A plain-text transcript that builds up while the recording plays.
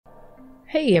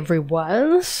Hey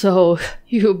everyone, so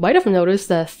you might have noticed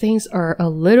that things are a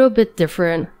little bit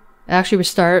different. I actually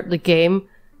restarted the game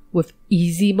with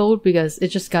easy mode because it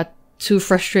just got too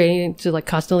frustrating to like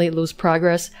constantly lose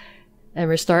progress and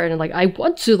restart, and like I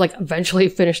want to like eventually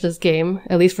finish this game,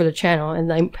 at least for the channel,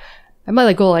 and I might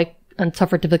like go like on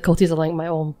tougher difficulties on like my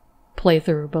own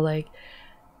playthrough, but like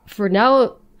for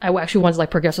now I actually want to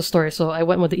like progress the story, so I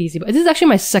went with the easy. But this is actually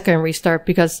my second restart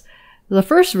because the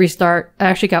first restart, I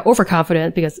actually got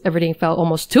overconfident because everything felt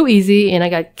almost too easy and I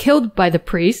got killed by the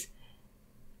priest.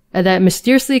 And then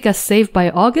mysteriously got saved by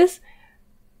August.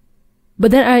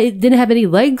 But then I didn't have any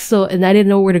legs, and I didn't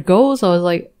know where to go, so I was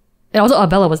like... And also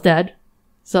Abella was dead.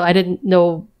 So I didn't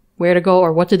know where to go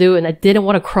or what to do, and I didn't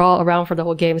want to crawl around for the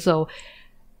whole game, so...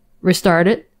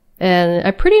 restarted. And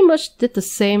I pretty much did the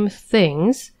same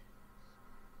things.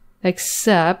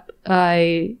 Except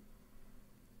I...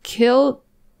 killed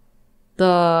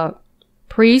the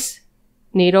priest,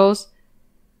 Needles,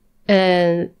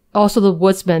 and also the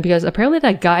woodsman, because apparently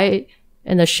that guy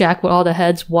in the shack with all the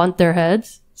heads want their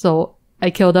heads. So I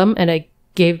killed them and I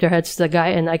gave their heads to the guy,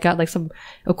 and I got like some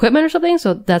equipment or something,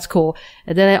 so that's cool.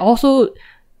 And then I also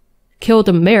killed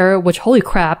the mayor, which holy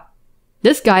crap,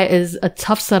 this guy is a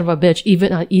tough son of a bitch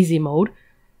even on easy mode.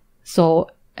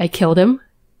 So I killed him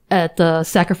at the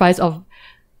sacrifice of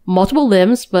multiple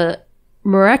limbs, but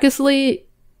miraculously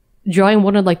drawing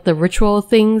one of like the ritual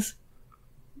things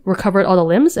recovered all the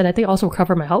limbs, and I think also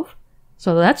recovered my health.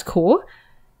 So that's cool.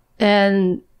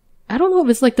 And I don't know if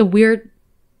it's like the weird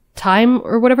time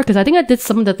or whatever, because I think I did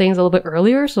some of the things a little bit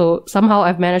earlier, so somehow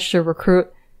I've managed to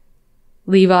recruit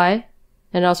Levi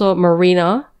and also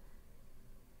Marina.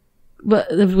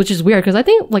 But which is weird because I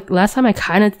think like last time I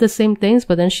kind of did the same things,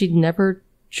 but then she never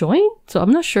joined, so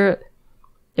I'm not sure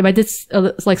if I did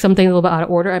like something a little bit out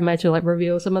of order. I might have to like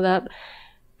reveal some of that.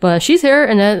 But she's here,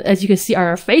 and then as you can see on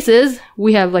our faces,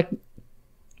 we have like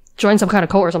joined some kind of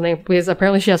cult or something, because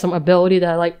apparently she has some ability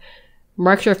that like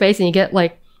marks your face and you get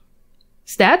like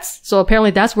stats. So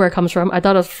apparently that's where it comes from. I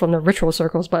thought it was from the ritual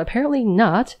circles, but apparently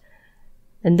not.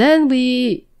 And then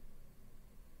we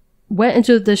went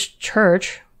into this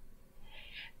church,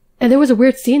 and there was a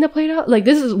weird scene that played out. Like,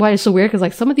 this is why it's so weird, because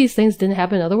like some of these things didn't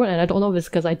happen in the other one, and I don't know if it's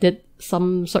because I did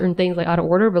some certain things like out of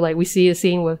order, but like we see a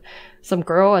scene with some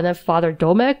girl and then Father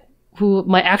Domek, who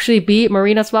might actually be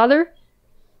Marina's father.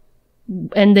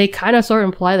 And they kind of sort of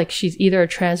imply like she's either a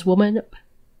trans woman,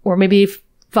 or maybe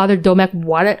Father Domek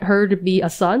wanted her to be a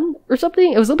son or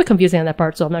something. It was a little bit confusing on that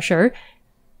part, so I'm not sure.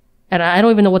 And I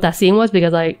don't even know what that scene was,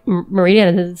 because like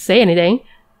Marina didn't say anything.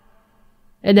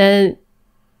 And then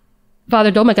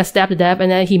Father Domek got stabbed to death,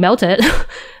 and then he melted.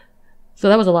 So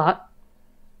that was a lot.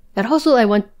 And also I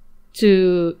went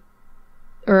to...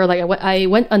 Or like I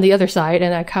went on the other side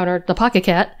and I encountered the pocket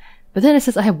cat, but then it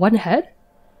says I have one head.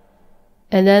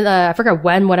 And then I forgot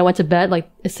when I went to bed, like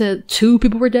it said 2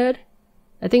 people were dead.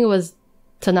 I think it was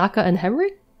Tanaka and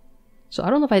Henry. So I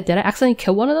don't know if did I accidentally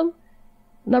kill one of them?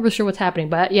 I'm not really sure what's happening,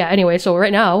 but yeah, anyway, so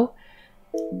right now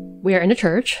we are in the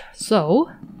church.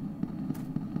 So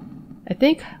I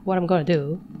think what I'm gonna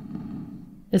do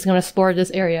is gonna explore this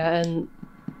area, and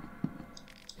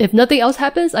if nothing else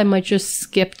happens, I might just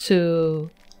skip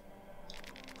to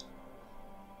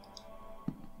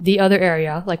the other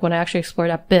area, like when I actually explore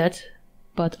that bit.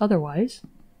 But otherwise,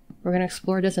 we're gonna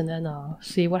explore this and then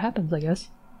see what happens, I guess.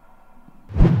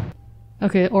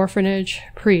 Okay, orphanage,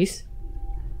 priest.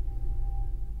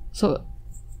 So,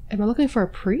 am I looking for a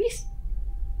priest?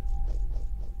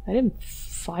 I didn't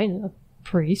find a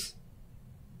priest.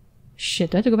 Shit,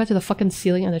 do I have to go back to the fucking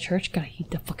ceiling in the church? Gotta hate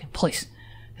that fucking place.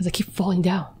 Because I keep falling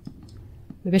down.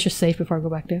 Maybe I should save before I go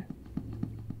back there.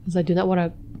 Because I do not want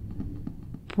to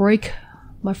break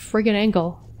my friggin'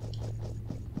 ankle.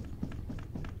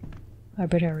 I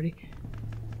bet I already...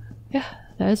 Yeah,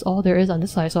 that is all there is on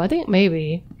this side. So I think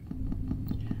maybe...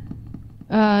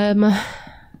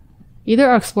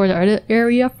 either I'll explore the other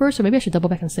area first, or maybe I should double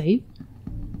back and save.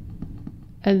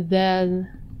 And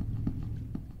then...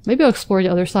 maybe I'll explore the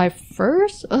other side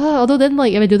first? Although then,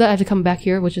 like, if I do that, I have to come back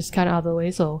here, which is kind of out of the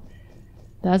way, so...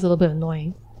 that's a little bit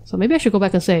annoying. So maybe I should go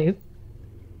back and save.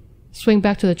 Swing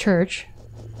back to the church.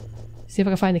 See if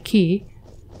I can find the key.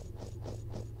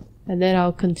 And then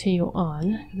I'll continue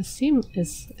on. It seems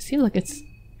like it's...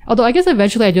 although I guess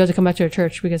eventually I do have to come back to the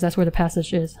church, because that's where the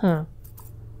passage is, huh?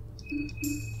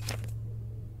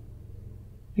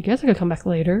 I guess I could come back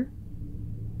later.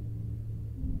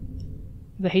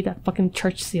 I hate that fucking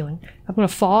church ceiling. I'm gonna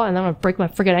fall and I'm gonna break my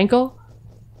friggin' ankle.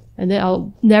 And then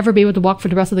I'll never be able to walk for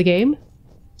the rest of the game.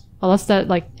 Unless that,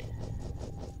 like,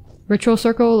 ritual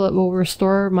circle will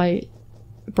restore my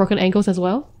broken ankles as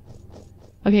well.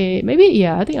 Okay, maybe,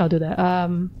 yeah, I think I'll do that.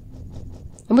 I'm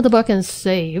gonna go back and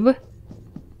save.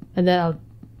 And then I'll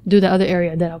do the other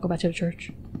area, and then I'll go back to the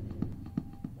church.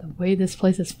 The way this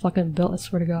place is fucking built, I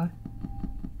swear to God.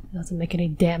 It doesn't make any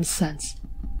damn sense.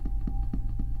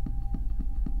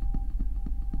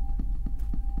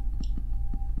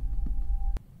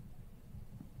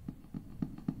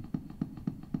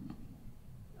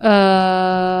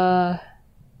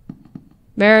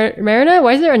 Marina,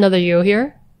 why is there another you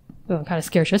here? Oh, I'm kind of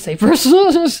scared. Should I say first?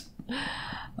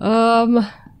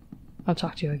 I'll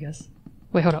talk to you, I guess.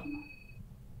 Wait, hold up.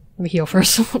 Let me heal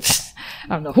first. I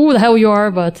don't know who the hell you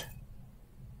are, but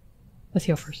let's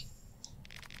heal first.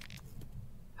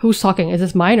 Who's talking? Is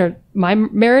this mine or my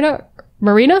Marina?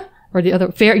 Or the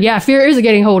other? Fear? Yeah, Fear is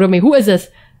getting hold of me. Who is this?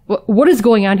 What is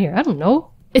going on here? I don't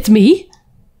know. It's me?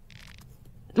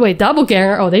 Wait,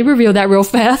 doppelganger? Oh, they revealed that real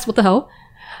fast. What the hell?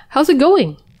 How's it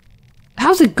going?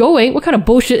 How's it going? What kind of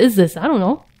bullshit is this? I don't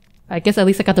know. I guess at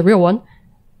least I got the real one.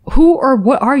 Who or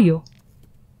what are you?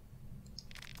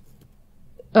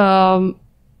 Are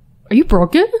you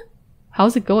broken?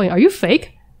 How's it going? Are you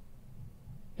fake?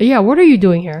 Yeah, what are you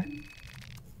doing here?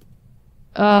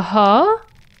 Uh-huh.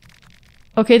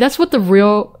 Okay, that's what the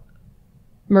real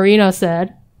Marina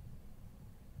said.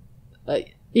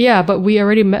 Yeah, but we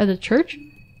already met at the church?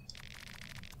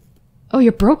 Oh,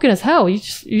 you're broken as hell. You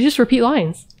just repeat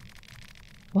lines.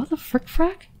 What the frick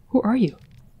frack? Who are you?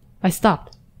 I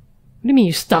stopped. What do you mean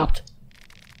you stopped?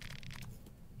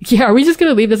 Yeah, are we just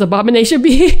gonna leave this abomination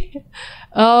be?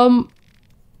 I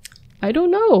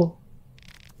don't know.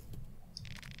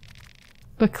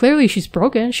 But clearly she's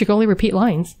broken. She can only repeat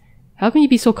lines. How can you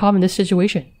be so calm in this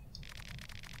situation?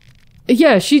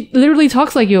 Yeah, she literally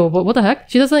talks like you, but what the heck?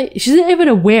 She's not even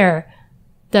aware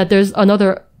that there's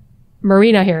another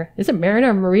Marina here. Is it Marina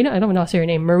or Marina? I don't know how to say her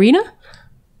name. Marina?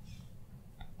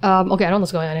 Okay, I don't know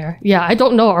what's going on here. Yeah, I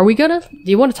don't know. Are we gonna?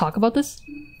 Do you want to talk about this?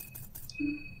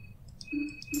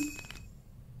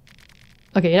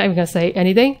 Okay, you're not even gonna say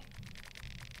anything?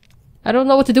 I don't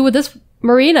know what to do with this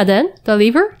Marina then. Do I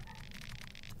leave her?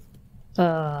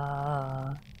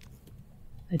 I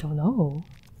don't know.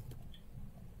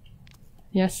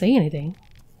 You're not saying anything.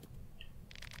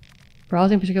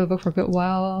 Browsing a particular book for a good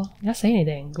while. You're not saying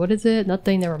anything. What is it?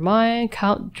 Nothing, never mind.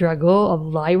 Count Dragul of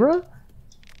Lyra?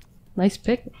 Nice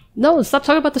pick. No, stop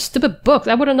talking about the stupid books.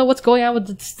 I wouldn't know what's going on with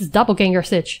this doppelganger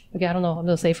sitch. Okay, I don't know. I'm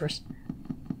gonna say first.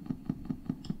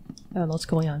 I don't know what's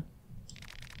going on.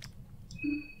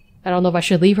 I don't know if I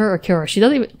should leave her or kill her. She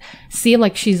doesn't even seem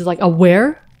like she's like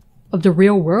aware of the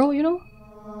real world, you know?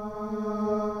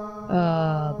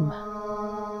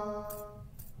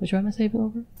 Which one am I saving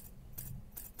over?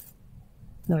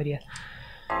 No idea.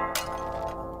 I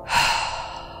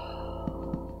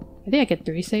think I get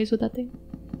 3 saves with that thing.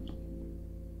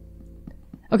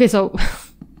 Okay, so what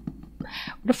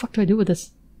the fuck do I do with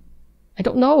this? I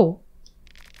don't know.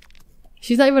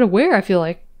 She's not even aware, I feel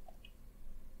like.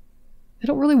 I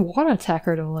don't really want to attack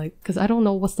her though, like, because I don't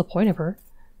know what's the point of her.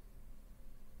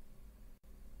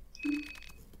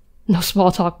 No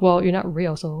small talk. Well, you're not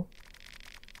real, so...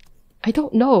 I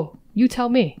don't know. You tell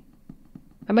me.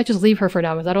 I might just leave her for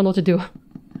now, because I don't know what to do.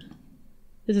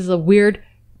 This is a weird,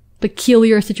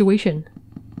 peculiar situation.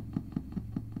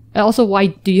 And also, why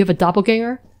do you have a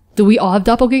doppelganger? Do we all have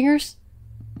doppelgangers?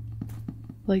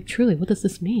 Like, truly, what does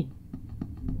this mean?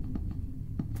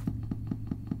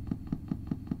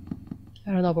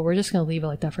 I don't know, but we're just gonna leave it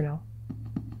like that for now.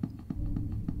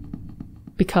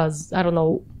 Because I don't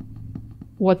know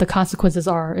what the consequences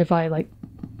are if I, like,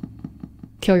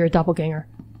 kill your doppelganger.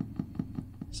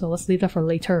 So let's leave that for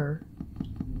later.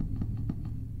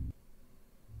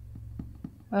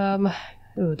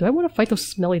 Ooh, do I want to fight those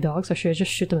smelly dogs or should I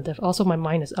just shoot them to death? Also, my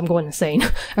mind is- I'm going insane.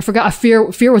 I forgot fear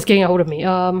was getting a hold of me.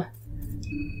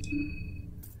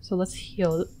 So let's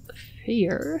heal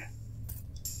Fear.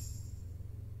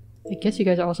 I guess you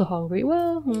guys are also hungry.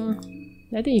 Well,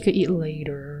 I think you could eat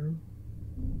later.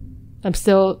 I'm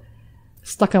still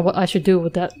stuck on what I should do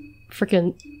with that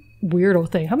freaking weirdo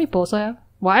thing. How many bullets do I have?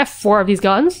 Well, I have 4 of these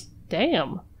guns?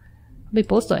 Damn. How many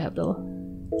bullets do I have though?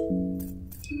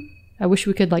 I wish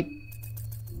we could like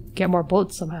get more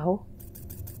bullets somehow.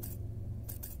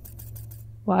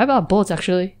 Well, I have a lot of bullets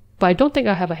actually, but I don't think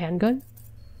I have a handgun.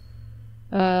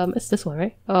 It's this one,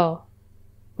 right? Oh.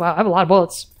 Wow, I have a lot of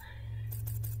bullets.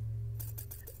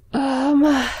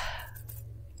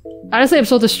 Honestly, I'm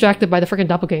so distracted by the freaking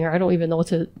doppelganger. I don't even know what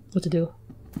to do.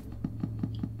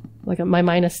 Like, my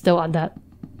mind is still on that.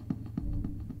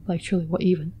 Like, truly, what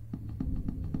even?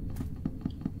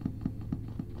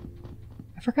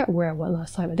 I forgot where I went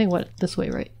last time. I think I went this way,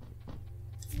 right?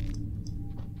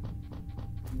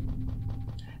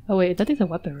 Oh wait, that thing's a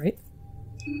weapon, right?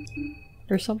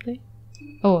 Or something?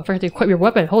 Oh, I forgot to equip your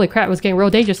weapon. Holy crap, it was getting real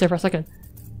dangerous there for a second.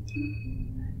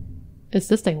 It's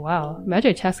this thing, wow.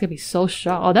 Magic attacks can be so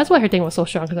strong. Oh, that's why her thing was so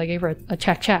strong, because I gave her a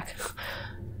chack.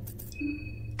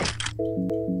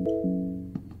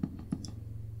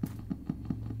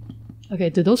 Okay,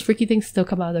 do those freaky things still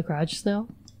come out of the garage now?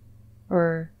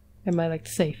 Or am I like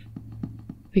safe?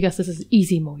 Because this is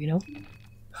easy mode, you know?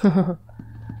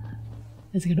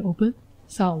 Is it gonna open?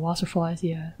 Sound wasp or flies?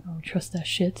 Yeah, I don't trust that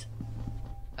shit.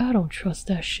 I don't trust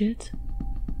that shit.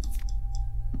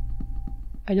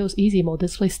 I know it's easy mode,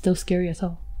 this place is still scary as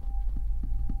hell.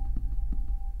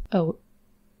 Oh.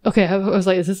 Okay, I was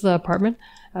like, is this the apartment?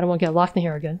 I don't want to get locked in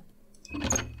here again.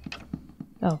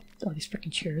 Oh, these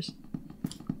freaking chairs.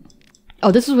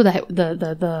 Oh, this is where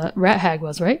the rat hag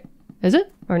was, right? Is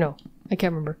it? Or no? I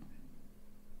can't remember.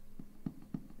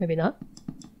 Maybe not?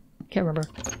 Can't remember.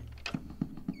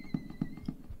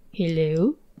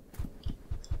 Hello?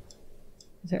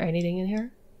 Is there anything in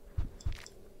here?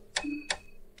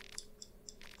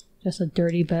 Just a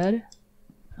dirty bed?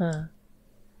 Huh.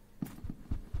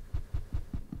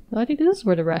 Well, I think this is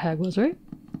where the rat hag was, right?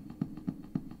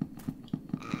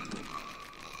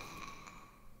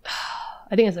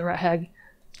 I think it's the rat hag.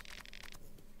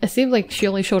 It seems like she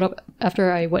only showed up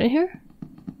after I went in here?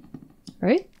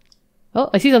 Right? Oh,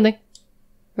 I see something.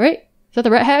 Right? Is that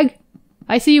the rat hag?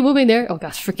 I see you moving there. Oh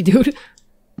gosh, freaking dude.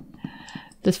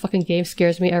 This fucking game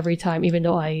scares me every time, even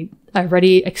though I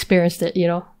already experienced it, you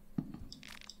know?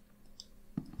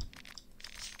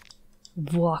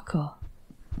 Waka.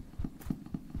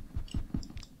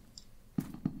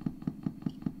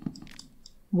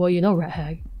 Well, you know, rat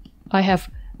hag. I have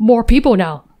more people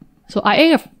now. So I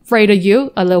ain't afraid of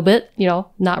you a little bit, you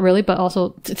know, not really, but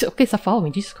also okay, stop following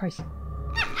me, Jesus Christ.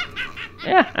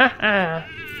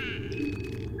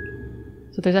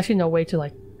 So there's actually no way to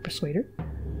like persuade her.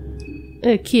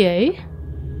 Okay.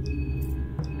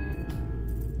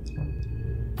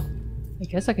 I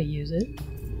guess I could use it.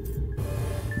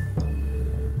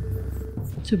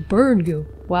 To burn goo.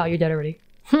 Wow, you're dead already.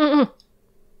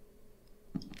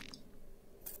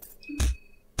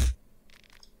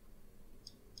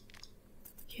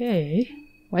 Okay.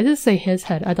 Why does it say his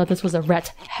head? I thought this was a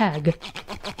rat hag.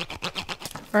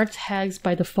 Aren't hags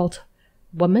by default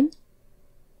women?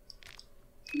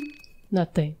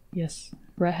 Nothing. Yes.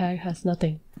 Rat hag has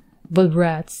nothing. But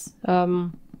rats.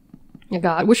 Oh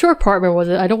god. Which apartment was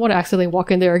it? I don't want to accidentally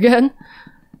walk in there again.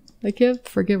 I can't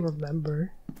freaking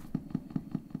remember.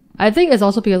 I think it's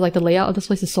also because like the layout of this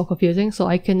place is so confusing, so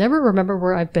I can never remember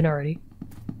where I've been already.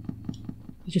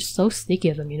 It's just so sneaky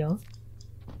of them, you know?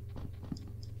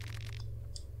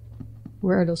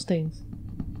 Where are those things?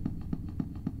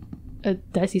 Did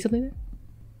I see something there?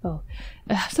 Oh.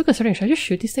 I'm still considering, should I just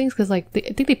shoot these things? Because like,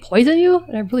 I think they poison you?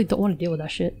 And I really don't want to deal with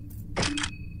that shit.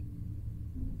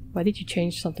 Why did you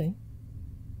change something?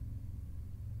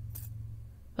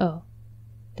 Oh.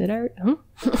 Did I? Huh?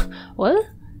 What?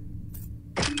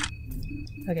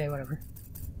 Okay, whatever.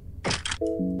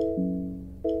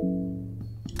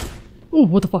 Ooh,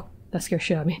 what the fuck? That scared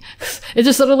shit out of me. It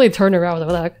just suddenly turned around. What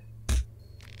the heck?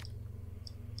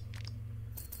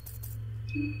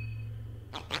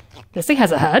 This thing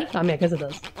has a head? I mean, I guess it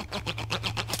does.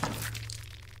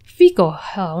 Fecal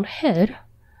hound head?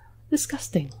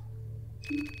 Disgusting.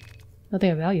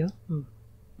 Nothing of value.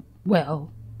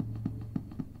 Well.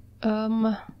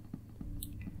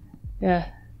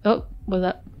 Yeah. Oh, what's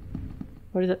that?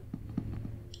 What is it?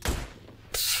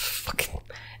 Fucking.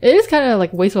 It is kind of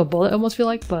like waste of a bullet, I almost feel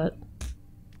like, but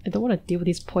I don't want to deal with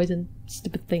these poison,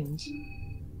 stupid things.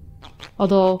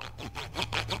 Although,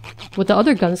 would the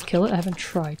other guns kill it? I haven't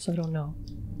tried, so I don't know.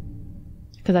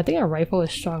 Because I think a rifle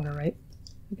is stronger, right?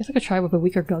 I guess I could try with a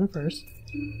weaker gun first.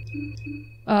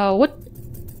 What?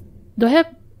 Do I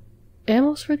have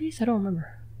ammos for these? I don't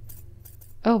remember.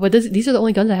 Oh, but these are the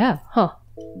only guns I have. Huh.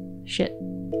 Shit.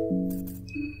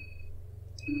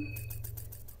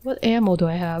 What ammo do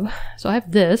I have? So I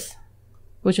have this,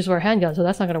 which is for a handgun, so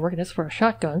that's not gonna work. That's for a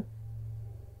shotgun.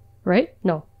 Right?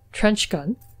 No. Trench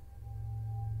gun.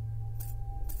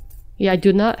 Yeah, I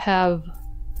do not have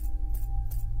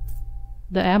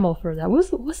the ammo for that.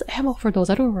 What's the ammo for those?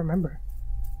 I don't remember.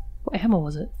 What ammo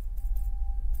was it?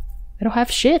 I don't have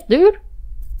shit, dude!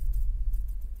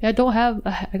 Yeah, I don't have...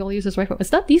 I can only use this rifle.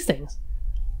 It's not these things.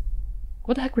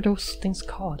 What the heck were those things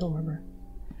called? I don't remember.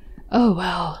 Oh,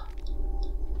 well.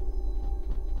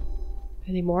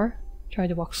 Any more? Trying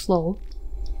to walk slow.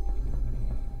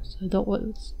 So I don't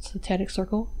want... Satanic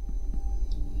circle?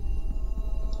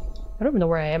 I don't even know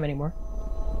where I am anymore.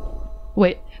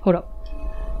 Wait, hold up.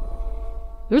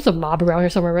 There's a mob around here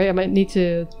somewhere, right? I might need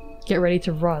to get ready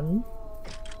to run.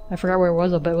 I forgot where it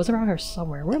was, but it was around here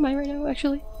somewhere. Where am I right now,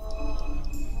 actually?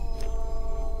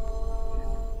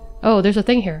 Oh, there's a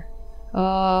thing here.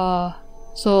 So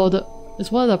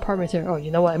it's one of the apartments here. Oh,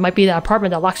 you know what? It might be the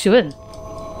apartment that locks you in.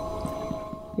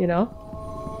 You know?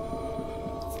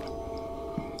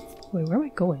 Wait, where am I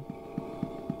going?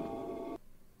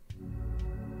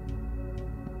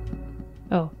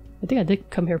 Oh, I think I did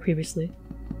come here previously.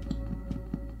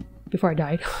 Before I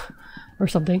died. Or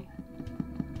something.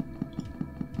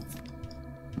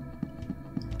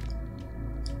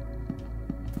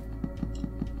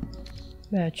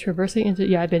 Man, traversing into...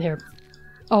 Yeah, I've been here.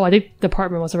 Oh, I think the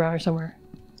apartment was around here somewhere.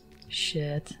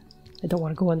 Shit. I don't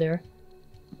want to go in there.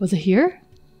 Was it here?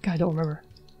 God, I don't remember.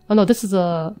 Oh no, this is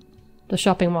the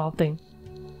shopping mall thing.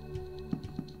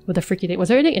 With the freaky thing. Was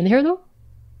there anything in here though?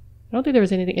 I don't think there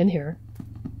was anything in here.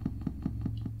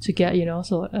 To get, you know,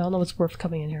 so I don't know what's worth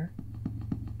coming in here.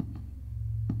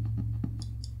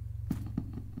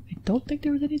 I don't think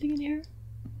there was anything in here.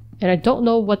 And I don't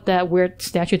know what that weird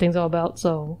statue thing's all about,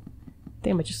 so... I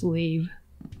think I might just leave.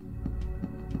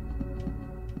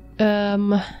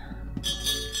 What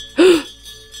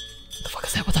the fuck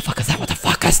is that? What the fuck is that? What the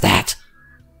fuck is that?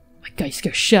 My God, you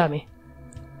scared shit out of me.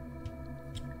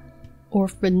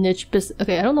 Orphanage business.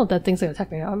 Okay, I don't know if that thing's gonna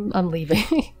attack me. I'm leaving.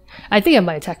 I think it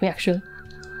might attack me actually.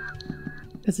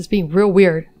 Because it's being real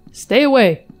weird. Stay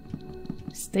away!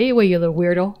 Stay away, you little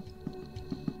weirdo.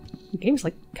 The game's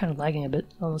like kind of lagging a bit.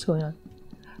 I don't know what's going on.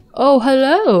 Oh,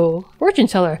 hello! Fortune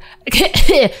teller!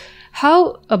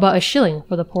 How about a shilling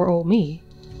for the poor old me?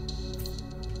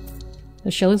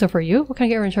 The shillings are for you? What can I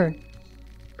get in return?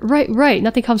 Right.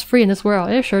 Nothing comes free in this world.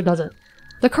 It sure doesn't.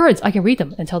 The cards, I can read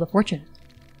them and tell the fortune.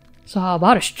 So how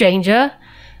about a stranger?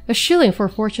 A shilling for a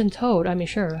fortune told, I mean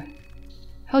sure.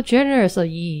 How generous of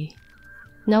ye.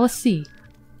 Now let's see.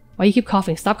 Why you keep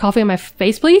coughing? Stop coughing in my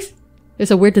face, please?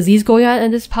 There's a weird disease going on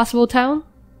in this possible town?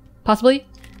 Possibly?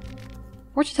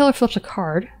 Fortune teller flips a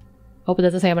card. Hope it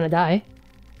doesn't say I'm gonna die.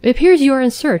 It appears you are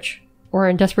in search, or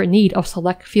in desperate need of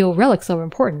select few relics of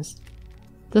importance.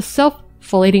 The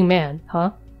self-filleting man,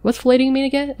 huh? What's filleting mean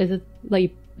again? Is it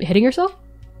like hitting yourself?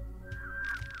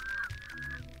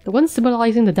 The one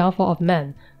symbolizing the downfall of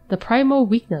men, the primal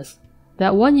weakness,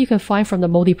 that one you can find from the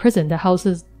moldy prison that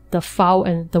houses the foul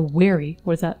and the weary.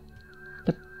 What is that?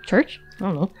 The church? I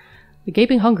don't know. The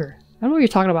gaping hunger. I don't know what you're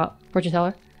talking about, fortune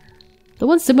teller. The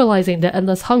one symbolizing the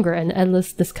endless hunger and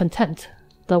endless discontent.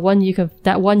 That one you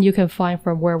can find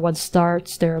from where one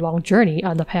starts their long journey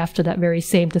on the path to that very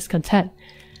same discontent.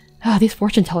 Ah, these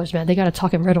fortune tellers, man, they gotta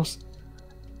talk in riddles.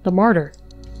 The martyr.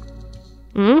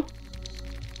 The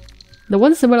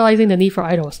one symbolizing the need for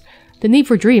idols. The need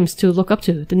for dreams to look up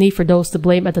to. The need for those to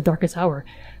blame at the darkest hour.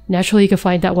 Naturally, you can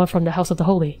find that one from the House of the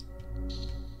Holy.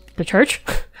 The church?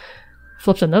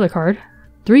 Flips another card.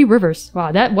 3 rivers.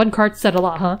 Wow, that one card said a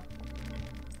lot, huh?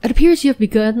 It appears you have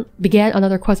began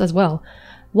another quest as well.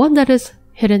 One that is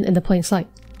hidden in the plain sight.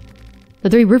 The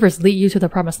 3 rivers lead you to the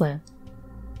promised land.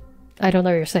 I don't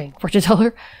know what you're saying, fortune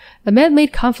teller. A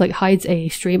man-made conflict hides a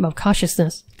stream of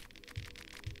consciousness.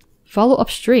 Follow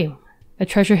upstream. A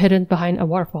treasure hidden behind a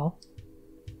waterfall.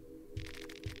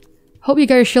 Hope you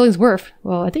got your shilling's worth.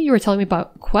 Well, I think you were telling me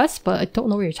about quests, but I don't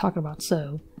know what you're talking about,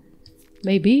 so...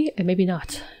 Maybe, and maybe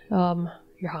not.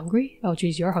 You're hungry? Oh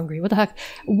geez, you're hungry. What the heck?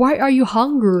 Why are you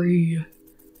hungry?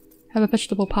 Have a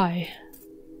vegetable pie.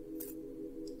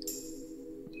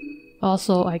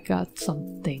 Also, I got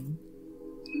something.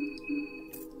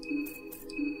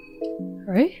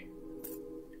 Alright?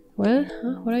 What?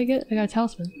 Huh? What did I get? I got a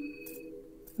talisman.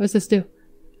 What does this do?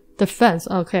 Defense.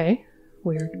 Okay.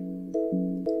 Weird.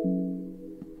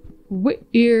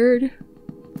 Weird. I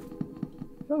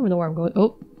don't even know where I'm going.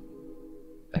 Oh.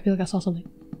 I feel like I saw something.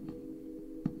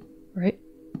 Right?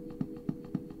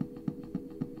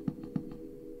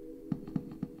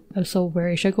 I'm so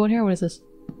wary. Should I go in here? What is this?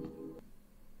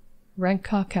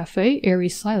 Ranka Cafe? Eerie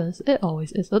silence. It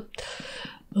always is.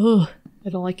 Ugh. I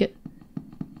don't like it.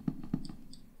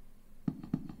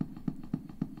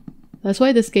 That's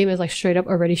why this game is like straight up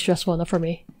already stressful enough for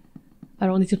me. I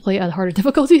don't need to play on harder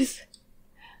difficulties.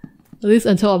 At least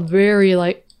until I'm very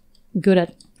like good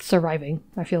at surviving,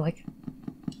 I feel like.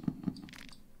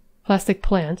 Plastic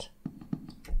plant.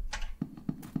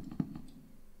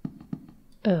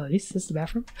 Oh, this is the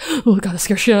bathroom? Oh god, that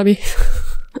scared shit out of me.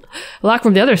 Lock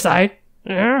from the other side.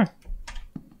 Is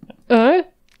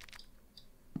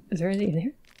there anything in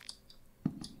here?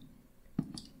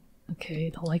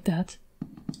 Okay, don't like that.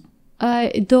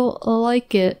 I don't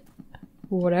like it.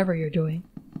 Whatever you're doing.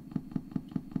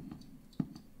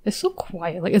 It's so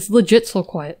quiet. Like, it's legit so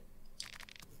quiet.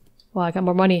 Wow, I got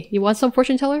more money. You want some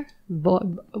fortune teller?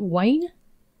 Wine?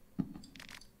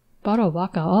 Bottle of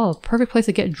vodka. Oh, perfect place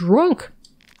to get drunk!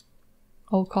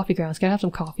 Oh, coffee grounds. Can I have some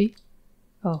coffee?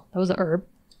 Oh, that was an herb.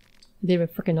 I didn't even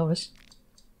freaking notice.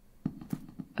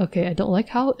 Okay, I don't like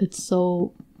how it's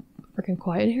so freaking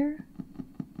quiet here.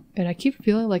 And I keep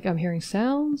feeling like I'm hearing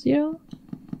sounds, you know?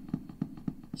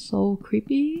 So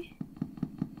creepy.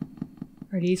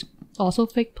 Are these also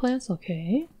fake plants?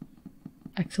 Okay.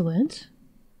 Excellent.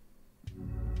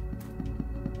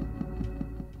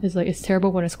 It's like, it's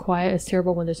terrible when it's quiet, it's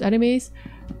terrible when there's enemies.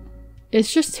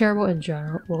 It's just terrible in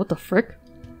general. Well, what the frick?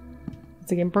 Is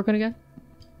the game broken again?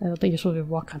 I don't think you're supposed to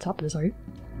walk on top of this, are you?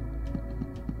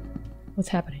 What's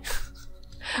happening?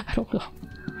 I don't know.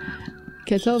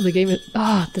 Can't tell if the game is—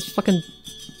 this fucking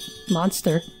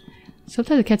monster.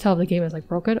 Sometimes I can't tell if the game is like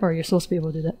broken or you're supposed to be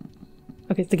able to do that.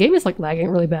 Okay, the game is like lagging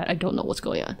really bad. I don't know what's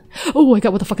going on. Oh my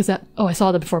god, what the fuck is that? Oh, I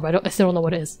saw that before, but I still don't know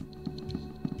what it is.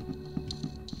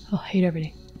 Oh, I hate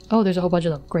everything. Oh, there's a whole bunch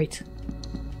of them. Great.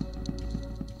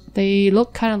 They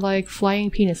look kind of like flying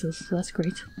penises, so that's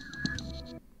great.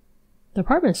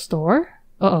 Department store?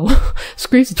 Uh-oh.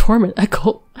 Screams of torment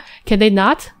echo. Can they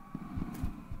not?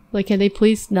 Like, can they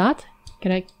please not?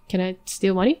 Can I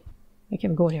steal money? I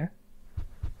can't go in here.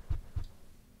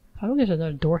 I don't think there's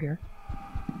another door here.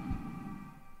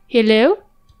 Hello?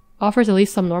 Offers at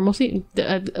least some normalcy?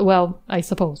 Well, I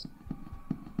suppose.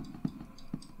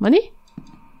 Money?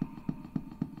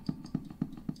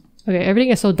 Okay, everything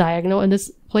is so diagonal in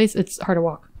this place, it's hard to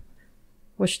walk.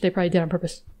 Which they probably did on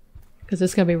purpose. Because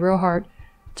it's gonna be real hard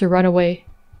to run away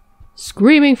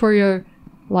screaming for your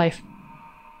life.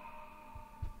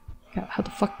 God, what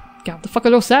the fuck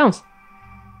are those sounds?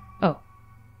 Oh.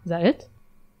 Is that it?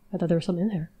 I thought there was something in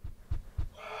there.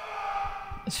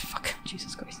 It's fuck.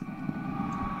 Jesus Christ.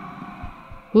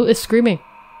 Who is screaming?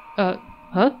 Huh?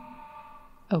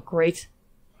 Oh, great.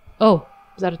 Oh,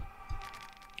 is that a—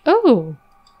 Oh!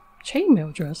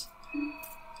 Chainmail dress.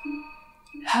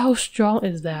 How strong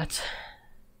is that?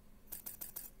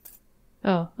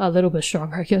 Oh, a little bit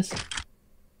stronger, I guess.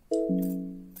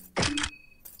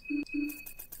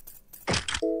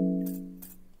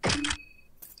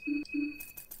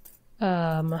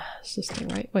 It's this thing,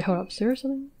 right? Wait, hold up. Is there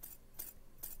something?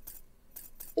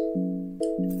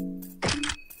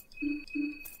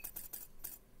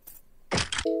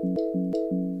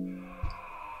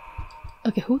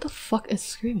 Okay, who the fuck is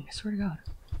screaming? I swear to God.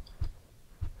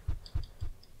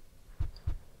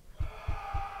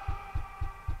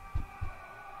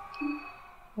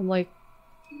 I'm like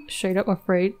straight up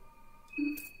afraid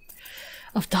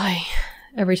of dying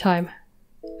every time.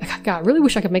 God, I really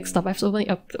wish I could make stuff. I have so many—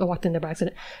 I walked in there by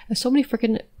accident. There's so many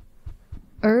freaking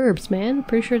herbs, man. I'm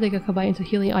pretty sure they could combine into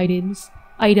healing items.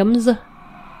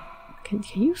 Can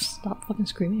you stop fucking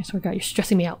screaming? I swear to God, you're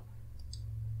stressing me out.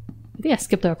 I think I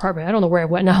skipped the apartment. I don't know where I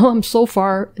went now. I'm so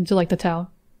far into like the town.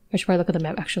 I should probably look at the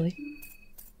map actually.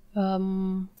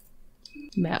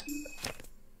 Map.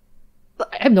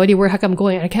 I have no idea where the heck I'm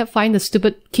going. I can't find the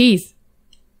stupid keys.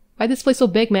 Why is this place so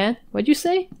big, man? What'd you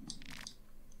say?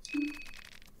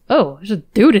 Oh, there's a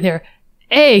dude in here.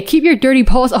 Hey, keep your dirty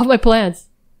paws off my plants.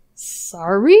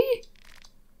 Sorry?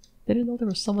 Didn't know there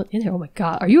was someone in here. Oh my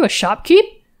god. Are you a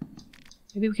shopkeep?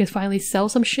 Maybe we can finally sell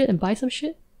some shit and buy some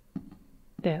shit?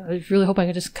 Damn, I was really hoping I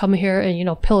could just come here and, you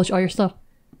know, pillage all your stuff.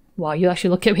 Wow, you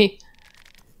actually look at me.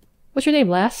 What's your name,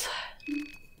 lass?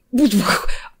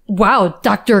 Wow,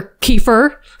 Dr.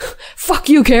 Kiefer. Fuck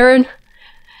you, Karin.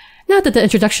 Not that the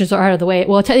introductions are out of the way.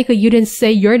 Well, technically you didn't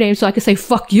say your name, so I could say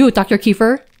fuck you, Dr.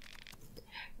 Kiefer.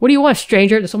 What do you want,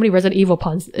 stranger? There's so many Resident Evil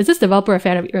puns. Is this developer a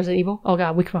fan of Resident Evil? Oh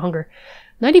god, weak from hunger.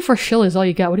 94 shillings is all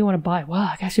you got. What do you want to buy? Wow,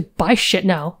 I can actually buy shit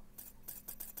now.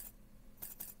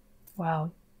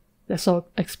 Wow. That's so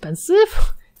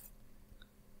expensive?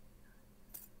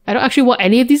 I don't actually want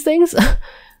any of these things.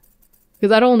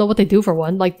 Because I don't know what they do for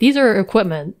one. Like, these are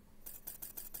equipment.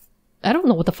 I don't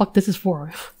know what the fuck this is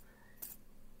for.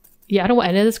 Yeah, I don't want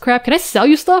any of this crap. Can I sell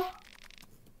you stuff?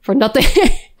 For nothing?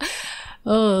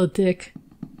 Oh, dick.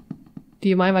 Do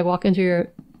you mind if I walk into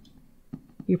your—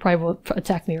 You probably will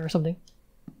attack me or something.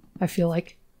 I feel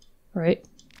like. Right?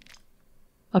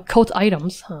 Occult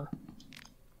items, huh?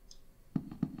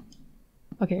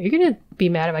 Okay, are you gonna be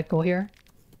mad if I go here?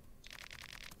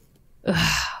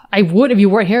 Ugh, I would if you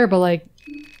weren't here, but like—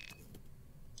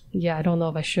 Yeah, I don't know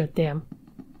if I should, damn.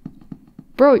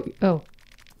 Bro, oh.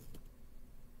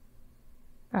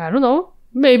 I don't know.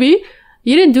 Maybe.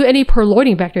 You didn't do any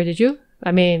purloining back there, did you?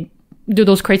 I mean, do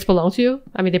those crates belong to you?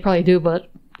 I mean, they probably do,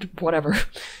 but whatever.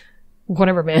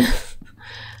 Whatever, man.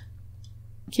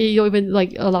 Okay, you don't even,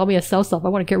 like, allow me to sell stuff. I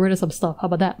want to get rid of some stuff. How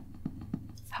about that?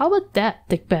 How about that,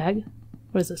 dick bag?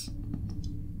 What is this?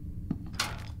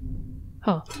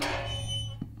 Huh.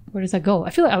 Where does that go? I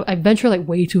feel like I venture like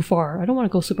way too far. I don't want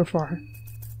to go super far.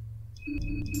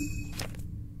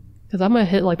 Because I'm gonna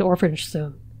hit like the orphanage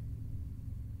soon.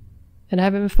 And I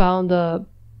haven't found the...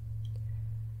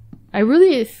 I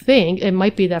really think it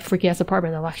might be that freaky ass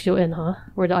apartment that locks you in, huh?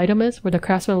 Where the item is? Where the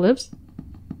craftsman lives?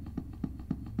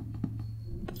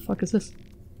 What the fuck is this?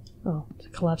 Oh, it's a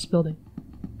collapsed building.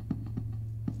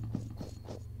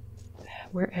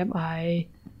 Where am I?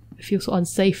 I feel so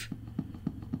unsafe.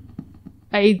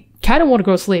 I kind of want to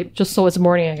go to sleep just so it's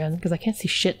morning again, because I can't see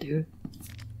shit, dude.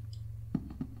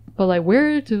 But like,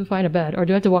 where to find a bed? Or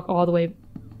do I have to walk all the way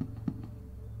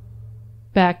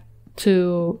back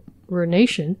to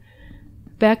Ruination?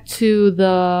 Back to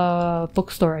the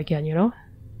bookstore again, you know?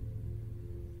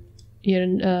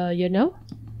 You know?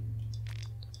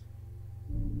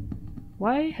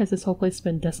 Why has this whole place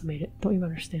been decimated? Don't even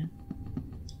understand.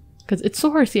 Because it's so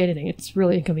hard to see anything. It's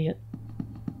really inconvenient.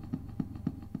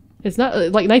 It's not,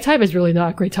 like, nighttime is really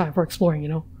not a great time for exploring, you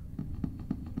know?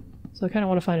 So I kind of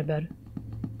want to find a bed.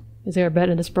 Is there a bed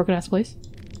in this broken-ass place?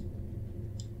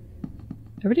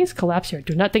 Everything's collapsed here.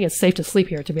 Do not think it's safe to sleep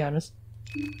here, to be honest.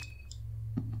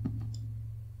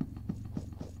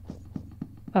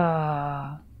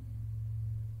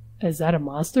 Is that a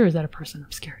monster or is that a person?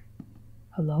 I'm scared.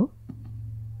 Hello?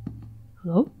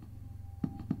 Hello?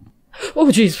 Oh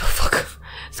jeez, fuck.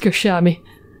 Scared shit out of me.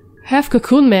 Half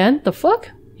cocoon man? The fuck?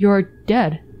 You're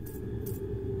dead.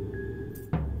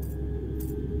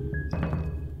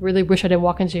 Really wish I didn't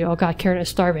walk into you. Oh god, Karin is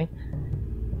starving.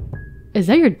 Is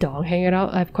that your dog hanging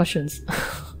out? I have questions.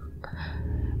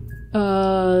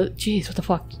 Jeez, what the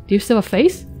fuck? Do you still have a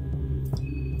face?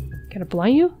 Can I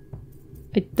blind you?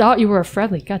 I thought you were a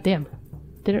friendly. God damn.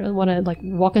 Didn't want to like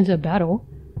walk into a battle.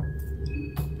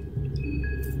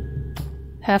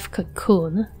 Half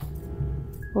cocoon.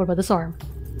 What about this arm?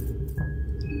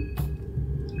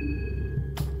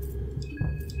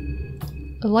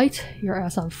 Light your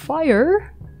ass on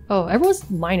fire. Oh, everyone's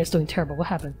mind is doing terrible. What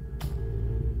happened?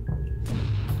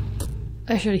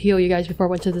 I should heal you guys before I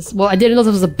went to this. Well, I didn't know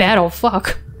this was a battle.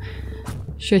 Fuck.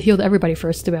 Should have healed everybody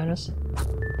first, to be honest.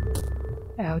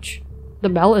 Ouch. The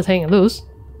mallet is hanging loose.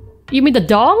 You mean the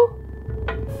dong?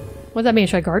 What does that mean?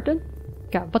 Should I guard them?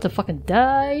 God, I'm about to fucking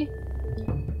die.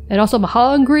 And also I'm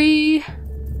hungry.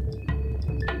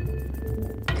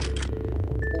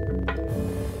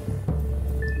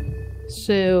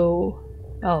 So...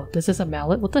 Oh, this is a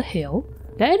mallet? What the hell?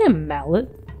 That ain't a mallet.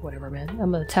 Whatever, man.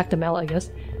 I'm gonna attack the mallet, I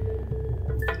guess.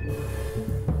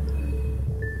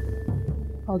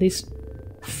 All these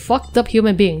fucked up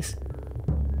human beings.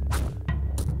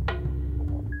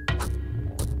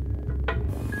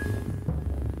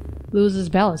 Loses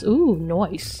balance. Ooh,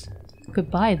 nice.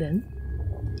 Goodbye then.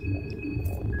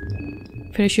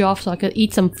 Finish you off so I could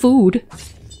eat some food.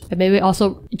 And maybe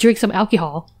also drink some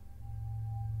alcohol.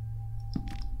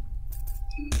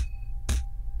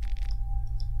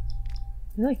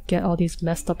 Where did I get all these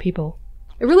messed up people?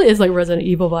 It really is like Resident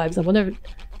Evil vibes. I wonder if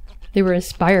they were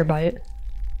inspired by it.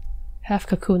 Half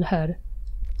cocoon head.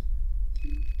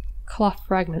 Cloth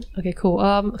fragment. Okay, cool.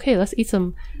 Okay, let's eat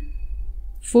some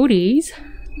foodies.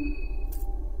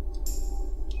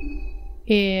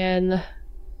 And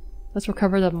let's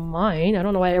recover the mine. I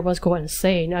don't know why everyone's going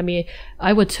insane. I mean,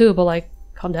 I would too, but like,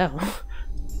 calm down.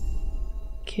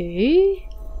 Okay.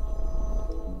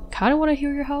 Kinda want to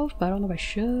heal your health, but I don't know if I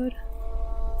should.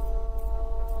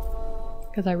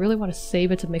 Because I really want to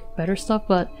save it to make better stuff,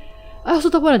 but I also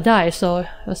don't want to die, so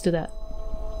let's do that.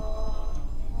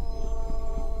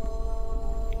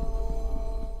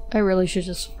 I really should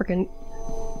just freaking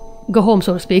go home,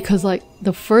 so to speak, because like,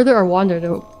 the further I wander,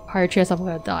 the higher chance I'm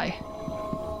gonna die.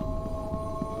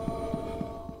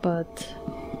 But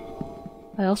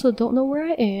I also don't know where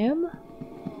I am.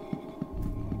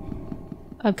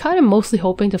 I'm kind of mostly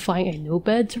hoping to find a new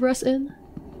bed to rest in.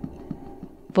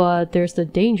 But there's the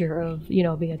danger of, you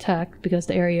know, being attacked because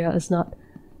the area is not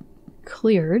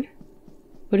cleared.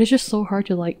 But it's just so hard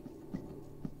to like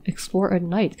explore at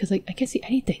night because like, I can't see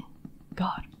anything.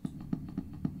 God.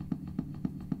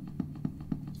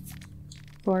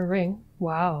 Thorn ring.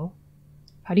 Wow.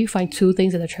 How do you find two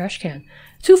things in a trash can?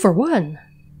 2 for 1!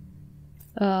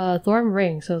 Thorn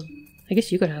ring, so I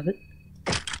guess you could have it.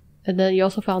 And then you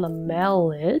also found a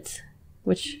mallet,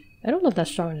 which I don't know if that's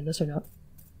stronger than this or not.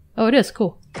 Oh, it is.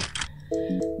 Cool.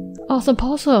 Awesome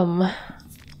possum!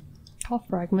 Cloth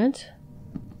fragment.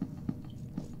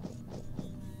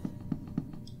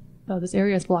 Oh, this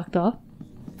area is blocked off.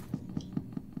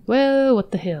 Whoa,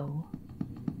 what the hell?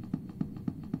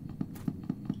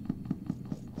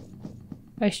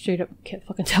 I straight up can't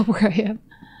fucking tell where I am.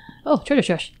 Oh, treasure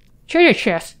chest. Treasure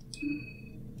chest!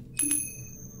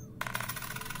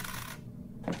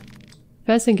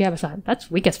 Fencing Gabasan.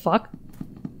 That's weak as fuck.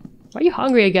 Why are you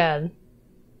hungry again?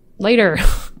 Later.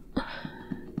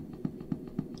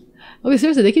 Okay,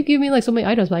 seriously, they keep giving me like so many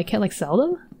items, but I can't like sell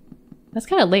them? That's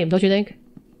kind of lame, don't you think?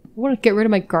 I want to get rid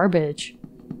of my garbage.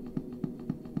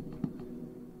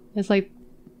 It's like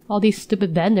all these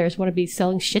stupid vendors want to be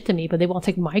selling shit to me, but they won't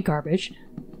take my garbage.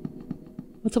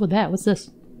 What's up with that? What's this?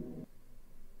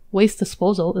 Waste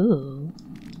disposal. Ugh.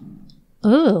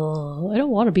 Ugh. I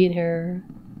don't want to be in here.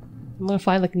 I'm gonna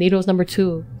find like needles number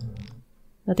 2.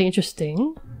 Nothing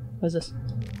interesting. What is this?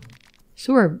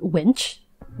 Sewer winch?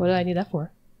 What did I need that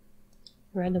for?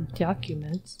 Random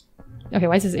documents. Okay,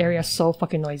 why is this area so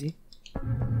fucking noisy?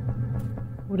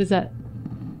 What is that?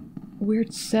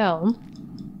 Weird sound.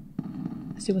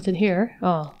 Let's see what's in here.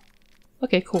 Oh.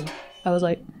 Okay, cool. I was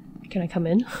like, can I come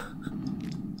in?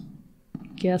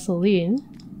 Gasoline.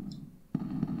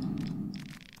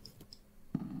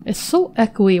 It's so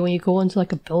echoey when you go into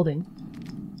like a building.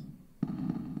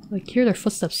 Like hear their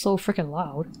footsteps so freaking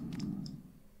loud.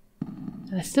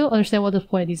 And I still understand what the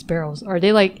point of these barrels. Are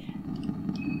they like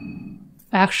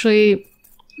actually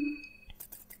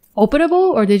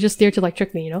openable, or are they just there to like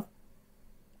trick me, you know?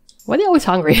 Why are they always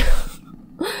hungry?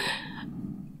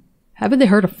 Haven't they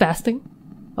heard of fasting?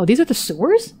 Oh, these are the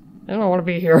sewers? I don't want to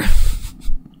be here.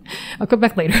 I'll come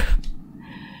back later.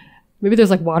 Maybe there's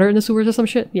like water in the sewers or some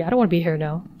shit? Yeah, I don't want to be here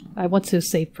now. I want to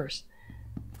save first.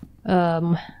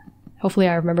 Hopefully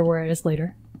I remember where it is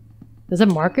later. Does it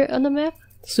mark it on the map?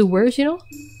 Sewers, you know?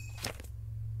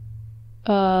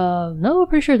 No, I'm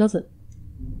pretty sure it doesn't.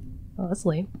 Oh, that's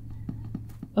lame.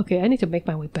 Okay, I need to make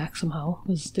my way back somehow,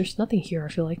 because there's nothing here, I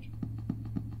feel like.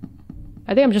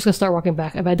 I think I'm just gonna start walking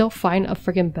back. If I don't find a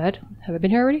freaking bed... Have I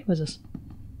been here already? What is this?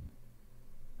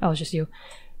 Oh, it's just you.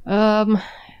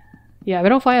 Yeah, if I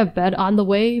don't find a bed on the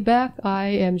way back, I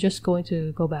am just going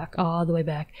to go back all the way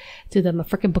back to the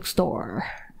freaking bookstore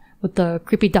with the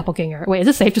creepy doppelganger. Wait, is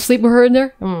it safe to sleep with her in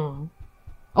there?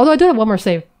 Although I do have one more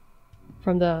save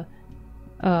from the...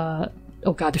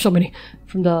 oh god, there's so many.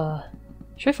 From the...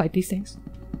 Should I fight these things?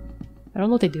 I don't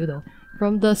know what they do though.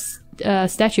 From the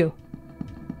statue.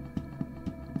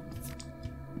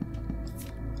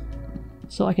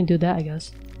 So I can do that, I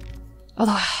guess.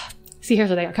 Although, see, here's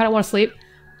the thing. I kind of want to sleep.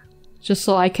 Just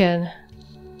so I can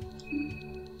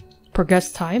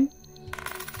progress time.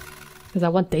 Because I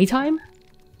want daytime.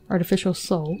 Artificial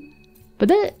soul. But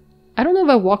then, I don't know if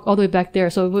I walk all the way back there,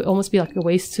 so it would almost be like a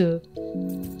waste to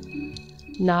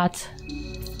not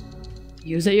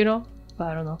use it, you know? But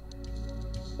I don't know.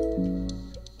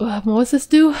 What's this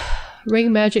do?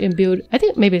 Ring magic imbued. I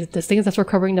think maybe this thing that's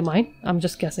recovering the mind. I'm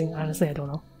just guessing. Honestly, I don't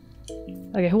know.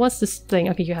 Okay, who wants this thing?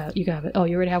 Okay, you can have it. Oh,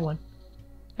 you already have one.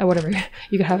 Whatever.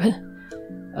 You can have it.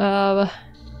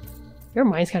 Your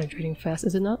mind's kind of draining fast,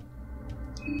 is it not?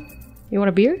 You want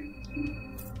a beer?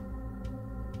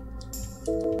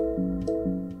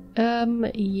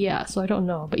 Yeah, so I don't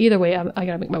know. But either way, I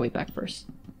gotta make my way back first.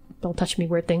 Don't touch me,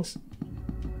 weird things.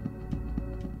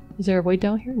 Is there a way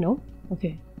down here? No?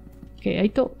 Okay. Okay, I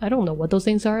don't know what those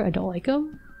things are. I don't like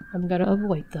them. I'm gonna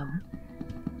avoid them.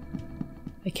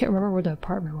 I can't remember where the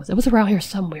apartment was. It was around here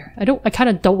somewhere. I kind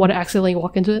of don't want to accidentally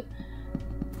walk into it.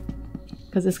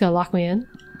 Because it's gonna lock me in.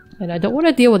 And I don't want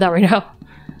to deal with that right now.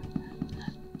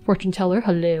 Fortune teller,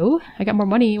 hello. I got more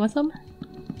money, you want some?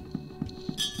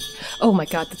 Oh my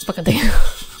god, this fucking thing.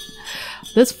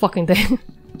 This fucking thing.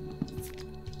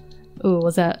 Ooh,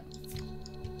 what's that?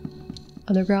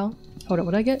 Underground? Hold on,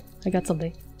 what did I get? I got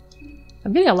something.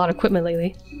 I'm getting a lot of equipment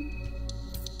lately.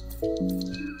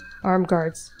 Armed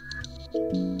guards.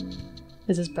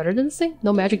 Is this better than this thing?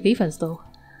 No magic defense though.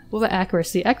 What about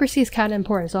accuracy? Accuracy is kind of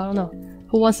important, so I don't know.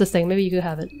 Who wants this thing? Maybe you could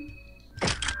have it.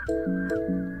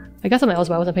 I got something else,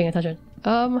 but I wasn't paying attention.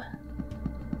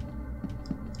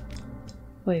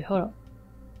 Wait, hold on.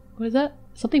 What is that?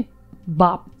 Something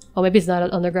bop. Oh, maybe it's not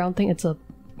an underground thing. It's a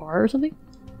bar or something?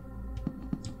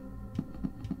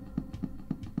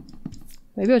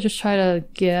 Maybe I'll just try to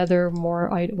gather more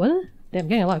what? Damn, I'm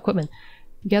getting a lot of equipment.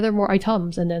 Gather more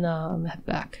items and then head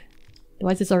back.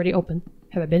 Why is this already open?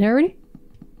 Have I been here already?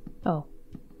 Oh,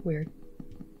 weird.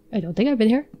 I don't think I've been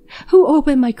here. Who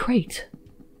opened my crate?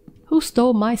 Who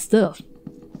stole my stuff?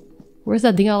 Where's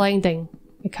that ding-a-lang thing?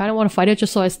 I kind of want to fight it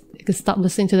just so I can stop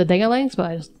listening to the ding-a-langs,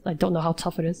 but I don't know how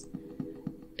tough it is.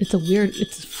 It's a weird...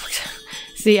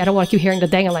 See, I don't want to keep hearing the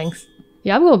ding-a-langs.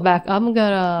 Yeah, I'm going back. I'm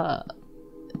gonna...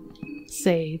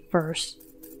 save first.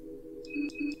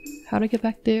 How do I get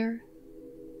back there?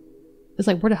 It's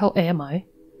like, where the hell am I?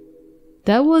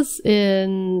 That was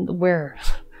in... where?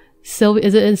 Sylvia...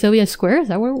 Is it in Sylvia Square? Is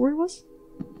that where it was?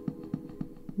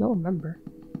 I don't remember.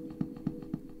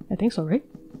 I think so, right?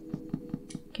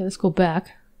 Okay, let's go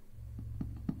back.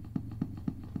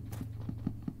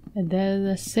 And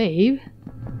then save.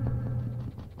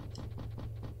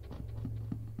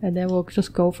 And then we'll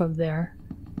just go from there.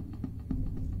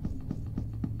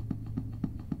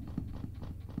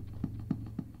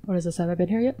 What is this? Have I been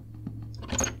here yet?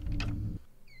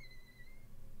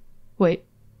 Wait.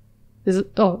 This is—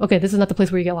 oh, okay, this is not the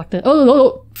place where you get locked in. Oh,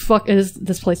 no! Fuck, it is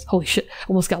this place. Holy shit,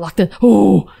 almost got locked in.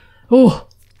 Oh! Oh!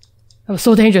 That was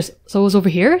so dangerous. So it was over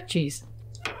here? Jeez.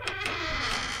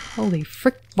 Holy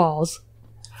frick balls.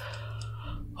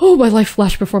 Oh, my life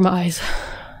flashed before my eyes.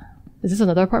 Is this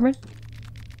another apartment?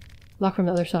 Locked from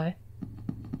the other side.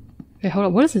 Okay, hold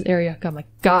on. What is this area? God, my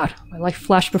god. My life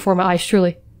flashed before my eyes,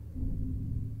 truly.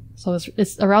 So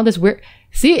it's around this weird—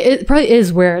 see, it probably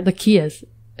is where the key is.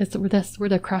 It's where— that's where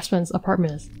the craftsman's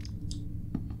apartment is.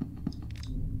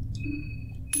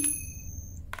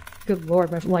 Good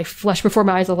lord, my life flashed before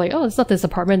my eyes. I was like, oh, it's not this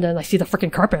apartment. And I see the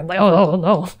freaking carpet. I'm like, oh,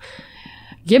 no.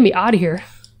 Get me out of here.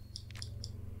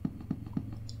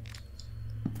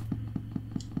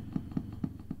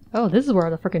 Oh, this is where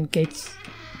the freaking gates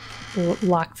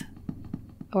locked.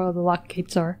 Or the locked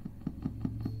gates are.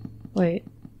 Wait.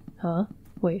 Huh?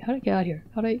 Wait, how did I get out of here?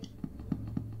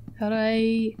 How'd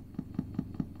I...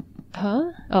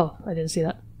 huh? Oh, I didn't see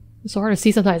that. It's so hard to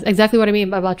see sometimes. Exactly what I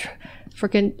mean about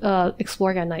freaking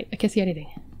exploring at night. I can't see anything.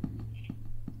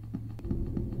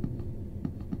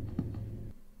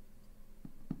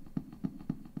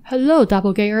 Hello,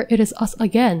 doppelganger. It is us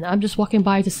again. I'm just walking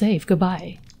by to save.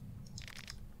 Goodbye.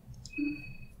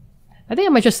 I think I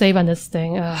might just save on this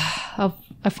thing. I'll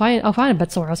find a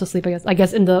bed somewhere else to sleep. I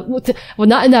guess in the— well,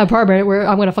 not in the apartment where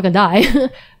I'm gonna fucking die.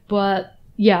 But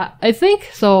yeah, I think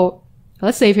so.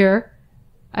 Let's save here.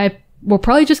 I will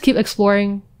probably just keep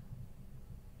exploring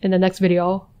in the next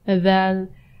video, and then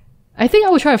I think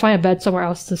I will try to find a bed somewhere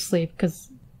else to sleep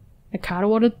because I kind of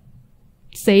want to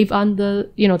save on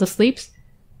the the sleeps.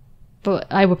 But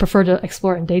I would prefer to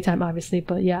explore in daytime, obviously.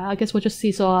 But yeah, I guess we'll just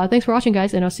see. So thanks for watching,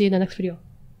 guys, and I'll see you in the next video.